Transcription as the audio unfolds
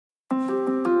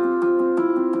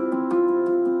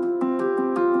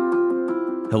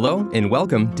Hello and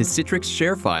welcome to Citrix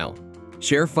ShareFile.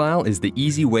 ShareFile is the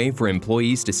easy way for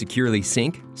employees to securely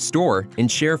sync, store,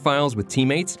 and share files with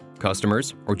teammates,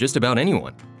 customers, or just about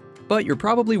anyone. But you're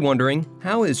probably wondering,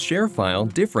 how is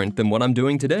ShareFile different than what I'm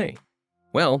doing today?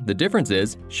 Well, the difference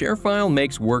is ShareFile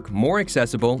makes work more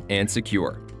accessible and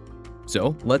secure.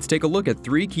 So let's take a look at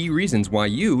 3 key reasons why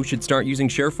you should start using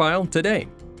ShareFile today.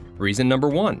 Reason number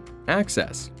 1,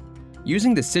 access.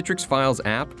 Using the Citrix Files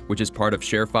app, which is part of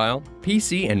ShareFile,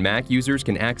 PC and Mac users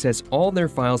can access all their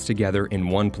files together in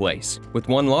one place, with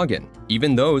one login,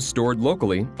 even those stored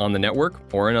locally on the network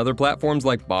or in other platforms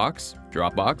like Box,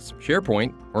 Dropbox,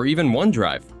 SharePoint, or even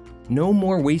OneDrive. No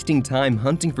more wasting time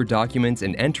hunting for documents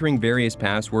and entering various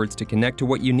passwords to connect to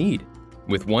what you need.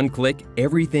 With one click,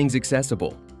 everything's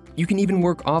accessible. You can even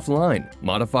work offline,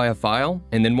 modify a file,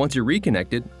 and then once you're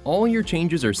reconnected, all your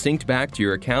changes are synced back to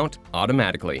your account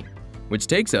automatically. Which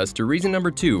takes us to reason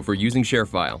number 2 for using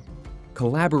ShareFile: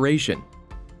 collaboration.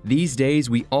 These days,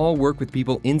 we all work with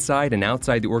people inside and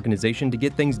outside the organization to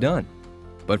get things done.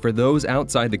 But for those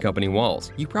outside the company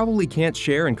walls, you probably can't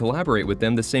share and collaborate with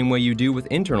them the same way you do with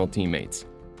internal teammates.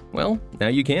 Well, now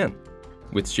you can.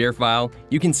 With ShareFile,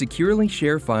 you can securely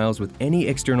share files with any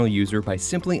external user by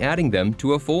simply adding them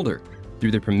to a folder.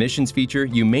 Through the permissions feature,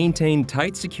 you maintain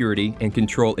tight security and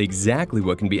control exactly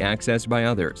what can be accessed by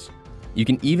others. You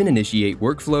can even initiate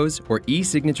workflows or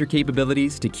e-signature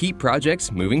capabilities to keep projects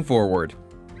moving forward.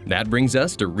 That brings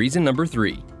us to reason number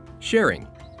 3, sharing.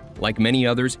 Like many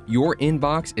others, your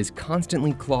inbox is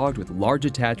constantly clogged with large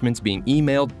attachments being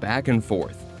emailed back and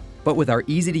forth. But with our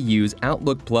easy-to-use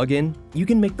Outlook plugin, you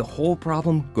can make the whole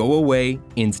problem go away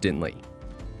instantly.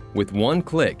 With one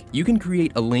click, you can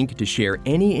create a link to share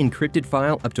any encrypted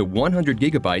file up to 100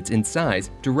 gigabytes in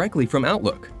size directly from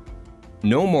Outlook.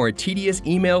 No more tedious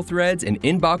email threads and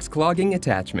inbox clogging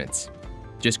attachments.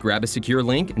 Just grab a secure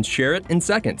link and share it in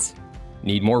seconds.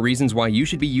 Need more reasons why you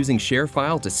should be using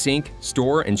ShareFile to sync,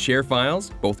 store, and share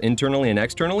files, both internally and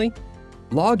externally?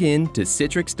 Log in to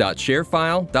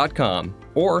citrix.sharefile.com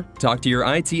or talk to your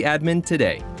IT admin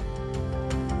today.